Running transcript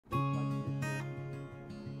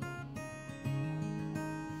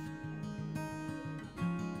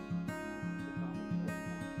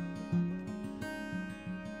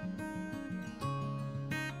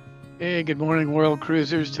Hey, good morning, World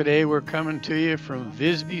Cruisers. Today we're coming to you from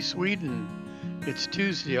Visby, Sweden. It's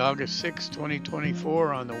Tuesday, August 6,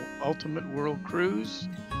 2024 on the Ultimate World Cruise.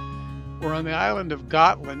 We're on the island of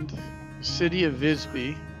Gotland, the city of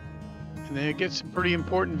Visby, and they get some pretty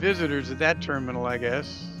important visitors at that terminal, I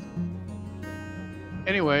guess.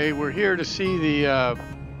 Anyway, we're here to see the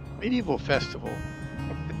medieval festival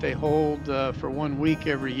that they hold for 1 week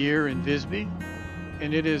every year in Visby.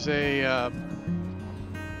 And it is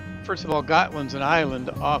first of all, Gotland's an island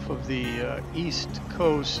off of the east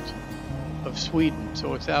coast of Sweden.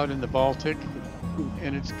 So it's out in the Baltic,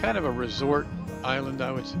 and it's kind of a resort island,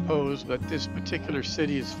 I would suppose, but this particular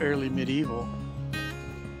city is fairly medieval.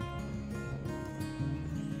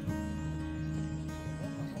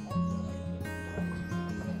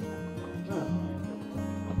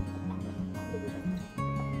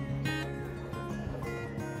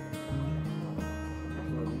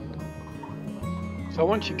 So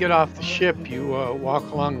once you get off the ship, you walk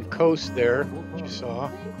along the coast there, which you saw,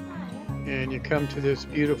 and you come to this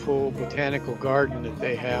beautiful botanical garden that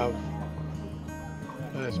they have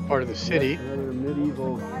as part of the city. Another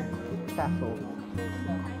medieval castle.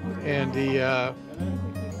 And the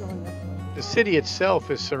city itself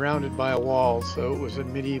is surrounded by a wall, so it was a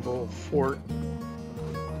medieval fort.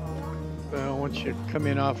 Once you come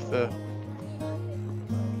in off the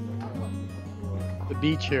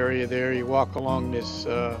beach area there, you walk along this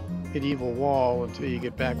medieval wall until you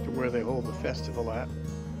get back to where they hold the festival at.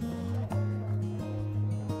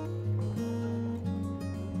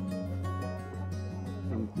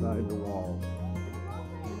 Inside the wall.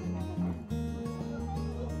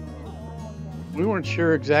 We weren't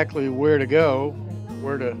sure exactly where to go,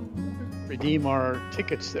 where to redeem our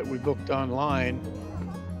tickets that we booked online,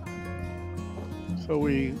 so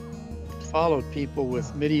we followed people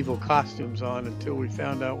with medieval costumes on until we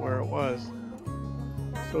found out where it was.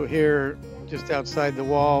 So here, just outside the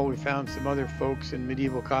wall, we found some other folks in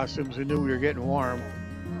medieval costumes who knew we were getting warm.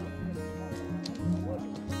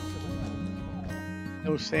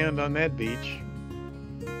 No sand on that beach.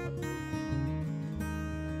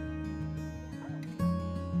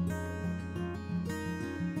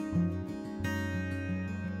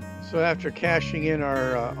 So after cashing in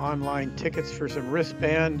our online tickets for some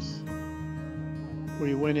wristbands,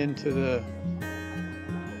 we went into the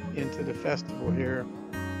festival here.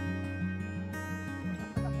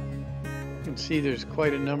 You can see there's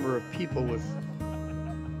quite a number of people with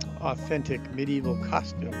authentic medieval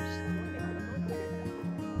costumes.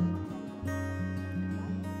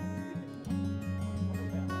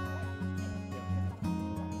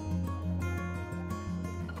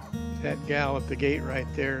 That gal at the gate right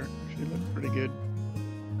there, she looked pretty good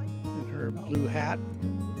in her blue hat.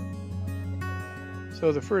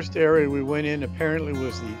 So the first area we went in apparently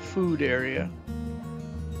was the food area.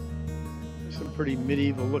 There's some pretty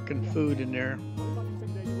medieval looking food in there.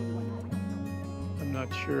 I'm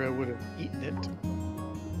not sure I would have eaten it.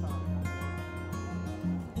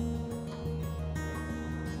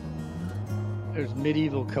 There's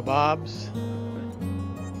medieval kebabs.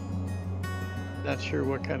 Not sure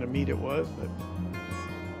what kind of meat it was, but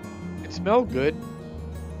it smelled good.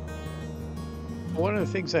 One of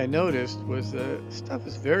the things I noticed was the stuff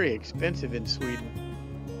is very expensive in Sweden.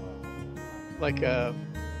 Like a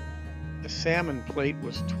salmon plate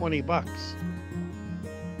was 20 bucks.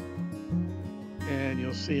 And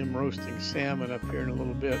you'll see them roasting salmon up here in a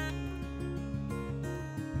little bit.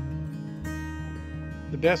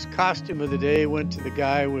 The best costume of the day went to the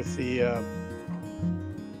guy with the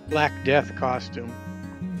Black Death costume.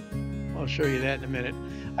 I'll show you that in a minute.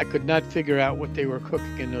 I could not figure out what they were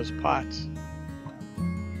cooking in those pots.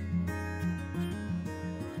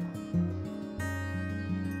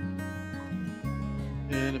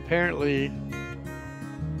 And apparently,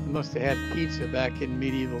 they must have had pizza back in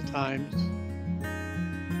medieval times.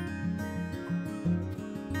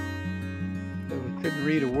 So we couldn't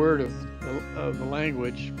read a word of the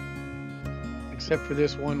language, except for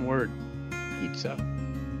this one word, pizza.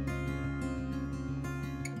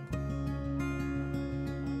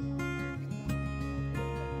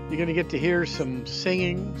 You're going to get to hear some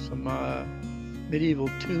singing, some medieval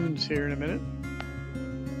tunes here in a minute.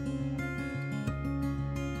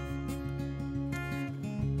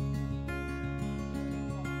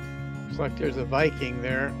 Looks like there's a Viking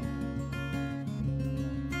there.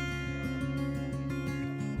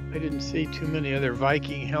 I didn't see too many other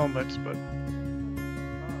Viking helmets, but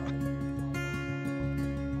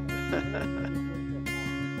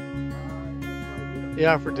he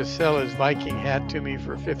offered to sell his Viking hat to me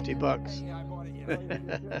for 50 bucks.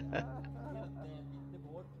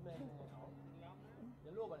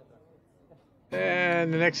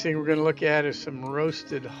 And the next thing we're going to look at is some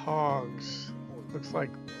roasted hogs. Looks like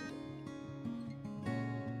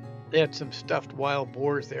they had some stuffed wild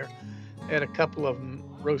boars there. They had a couple of them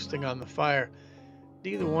roasting on the fire.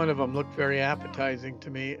 Neither one of them looked very appetizing to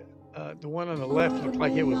me. The one on the left looked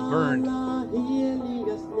like it was burned.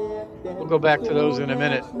 We'll go back to those in a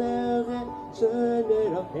minute.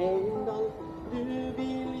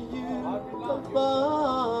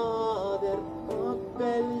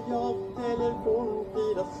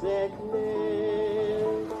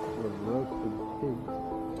 Roasted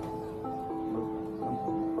pigs.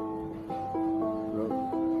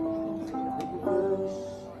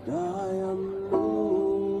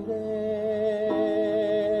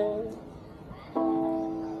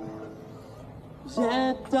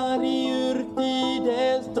 Jättar i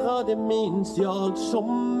urtidens dra, det minns jag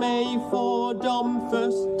som mig får de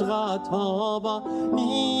föstra tava.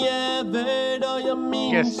 Ni är värda, jag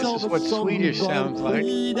minns Guess this is what Swedish sounds like.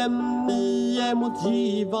 I dem ni är mot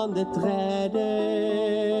givande trädet.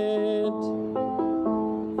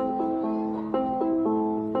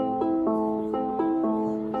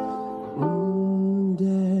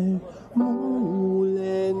 Under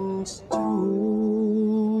molens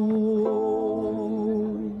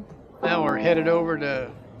Now we're headed over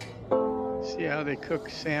to see how they cook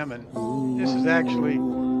salmon. This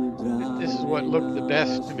is what looked the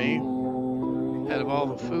best to me out of all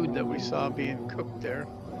the food that we saw being cooked there.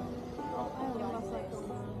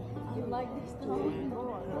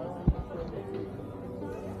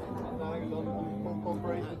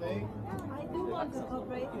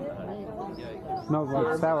 Smells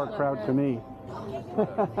like sauerkraut to me.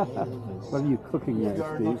 What are you cooking there,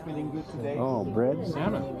 Steve? Oh, bread?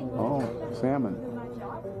 Salmon. Oh, salmon.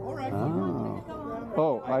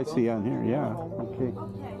 Oh, I see on here, yeah. Okay.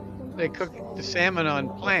 They cook the salmon on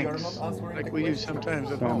planks, like we do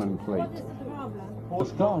sometimes at home. Salmon plate.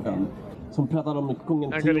 Som pratar om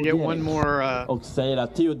kungen I'm gonna get one more och säger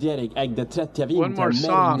att Theoderik ägde 30 one more vintrar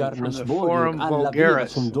song med from the Garnesborg Forum och alla vet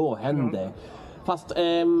Vulgaris. som då hände. Fast If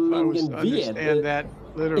I was ingen to vet understand that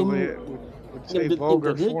literally, it would say inte vulgar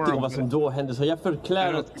riktigt forum, vad som but då hände, så jag I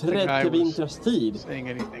förklarar don't think the guy 30 was vintrars tid saying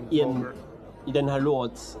anything i vulgar. den här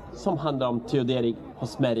låt som handlar om Theoderik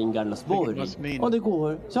hos Smäring I think it Garnesborg. must mean- Och det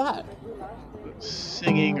går så här.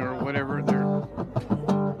 Singing or whatever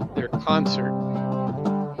their concert.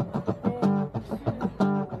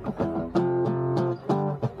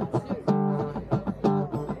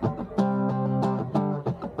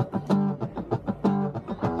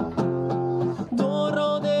 Då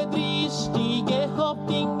rådde dristige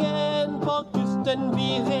hoppingen på kusten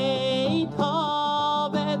vid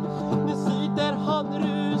Reidhavet. Nu sitter han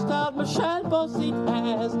rustad med skäl på sitt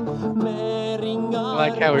häst med ringar. I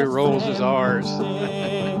like how he rolls his R's.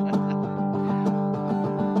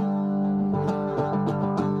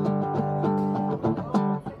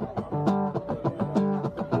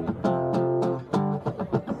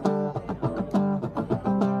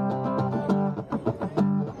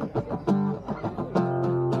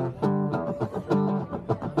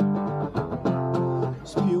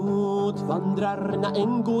 Spjutvandrarna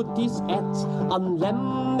en godis ett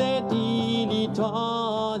anlände till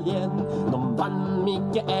Italien. De vann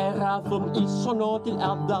mycket ära från Isorno till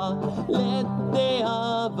Adda, ledde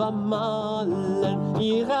av Amalen.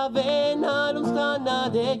 I Ravenna de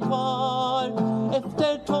stannade kvar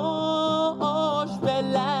efter 2 års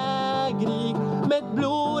belägring med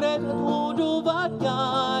blodet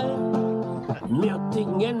Odovagar.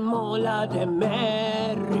 Mötingen målade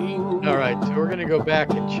med ring. All right, so we're going to go back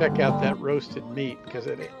and check out that roasted meat because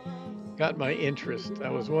it got my interest. I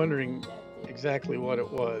was wondering exactly what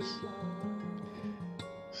it was.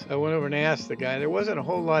 So I went over and asked the guy. There wasn't a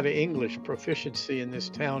whole lot of English proficiency in this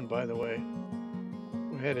town, by the way.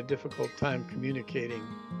 We had a difficult time communicating.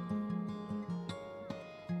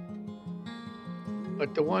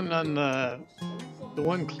 But the one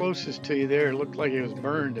closest to you there looked like it was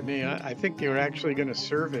burned to me. I think they were actually going to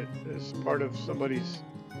serve it as part of somebody's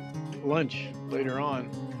lunch later on.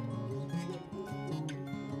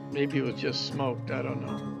 Maybe it was just smoked, I don't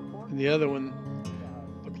know. And the other one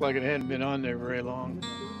looked like it hadn't been on there very long.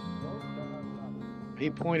 He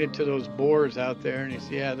pointed to those boars out there and he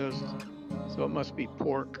said, yeah, those, so it must be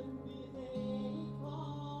pork.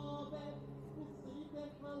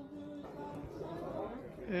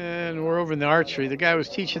 And we're over in the archery. The guy was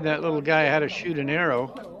teaching that little guy how to shoot an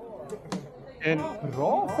arrow. And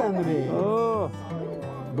Oh,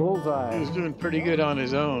 he bullseye. was doing pretty good on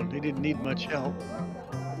his own. He didn't need much help.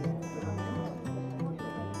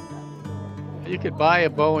 You could buy a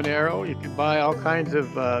bow and arrow. You could buy all kinds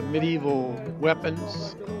of medieval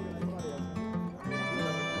weapons.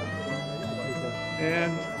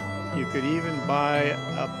 And you could even buy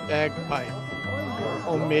a bagpipe,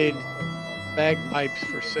 homemade bagpipes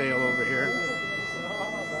for sale over here.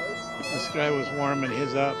 This guy was warming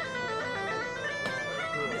his up.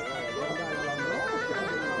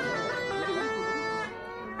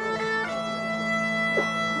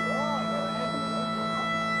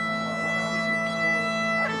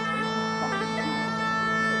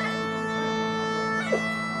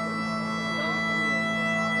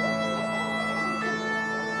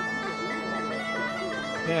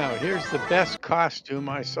 Now, here's the best costume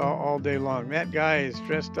I saw all day long. That guy is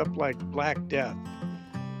dressed up like Black Death.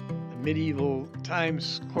 The medieval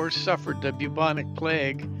times, of course, suffered the bubonic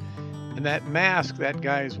plague. And that mask that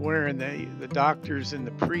guy is wearing, the doctors and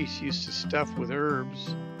the priests used to stuff with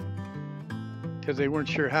herbs because they weren't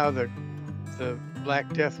sure how the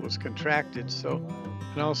Black Death was contracted. So,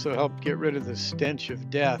 and also helped get rid of the stench of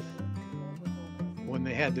death when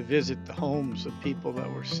they had to visit the homes of people that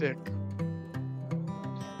were sick.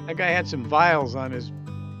 That guy had some vials on his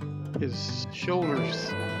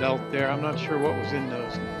shoulders belt there. I'm not sure what was in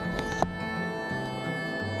those.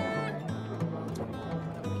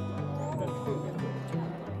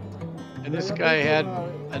 And this guy had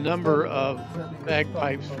a number of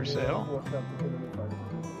bagpipes for sale.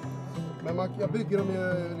 Men jag bygger dem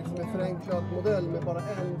ju liksom en förenklad modell med bara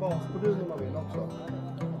en basmodul om man vill också.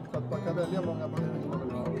 Så att man kan välja många moduler man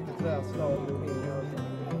vill ha, vilket träslag och vingar.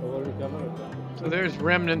 So there's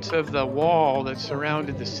remnants of the wall that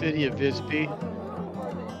surrounded the city of Visby,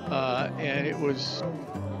 and it was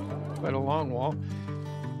quite a long wall,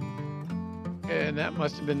 and that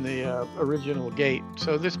must have been the original gate.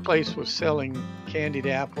 So this place was selling candied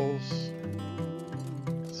apples,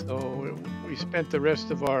 so we spent the rest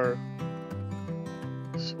of our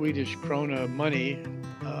Swedish krona money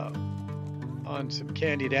on some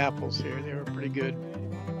candied apples here. They were pretty good.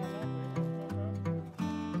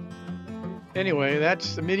 Anyway,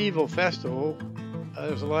 that's the medieval festival.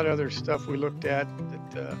 There's a lot of other stuff we looked at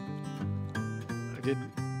that I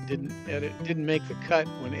didn't make the cut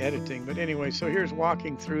when editing. But anyway, so here's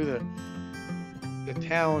walking through the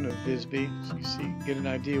town of Visby, so you see, get an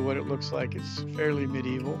idea what it looks like. It's fairly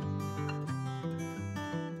medieval.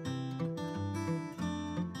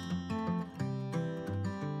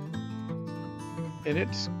 And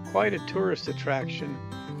it's quite a tourist attraction.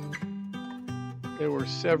 There were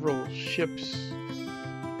several ships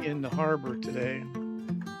in the harbor today.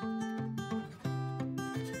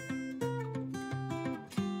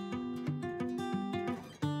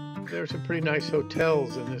 There's some pretty nice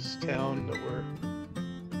hotels in this town that were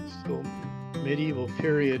still medieval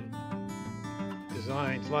period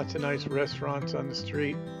designs. Lots of nice restaurants on the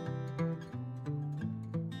street.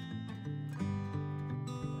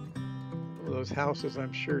 Those houses,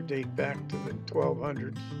 I'm sure, date back to the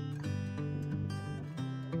 1200s.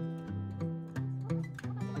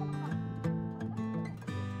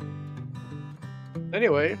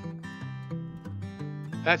 Anyway,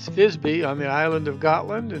 that's Visby on the island of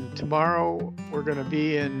Gotland, and tomorrow we're going to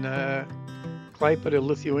be in Klaipėda,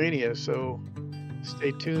 Lithuania, so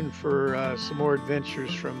stay tuned for some more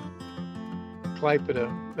adventures from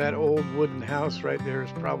Klaipėda. That old wooden house right there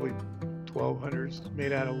is probably 1200s,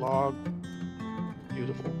 made out of log.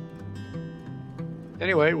 Beautiful.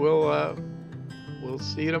 Anyway, we'll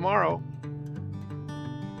see you tomorrow.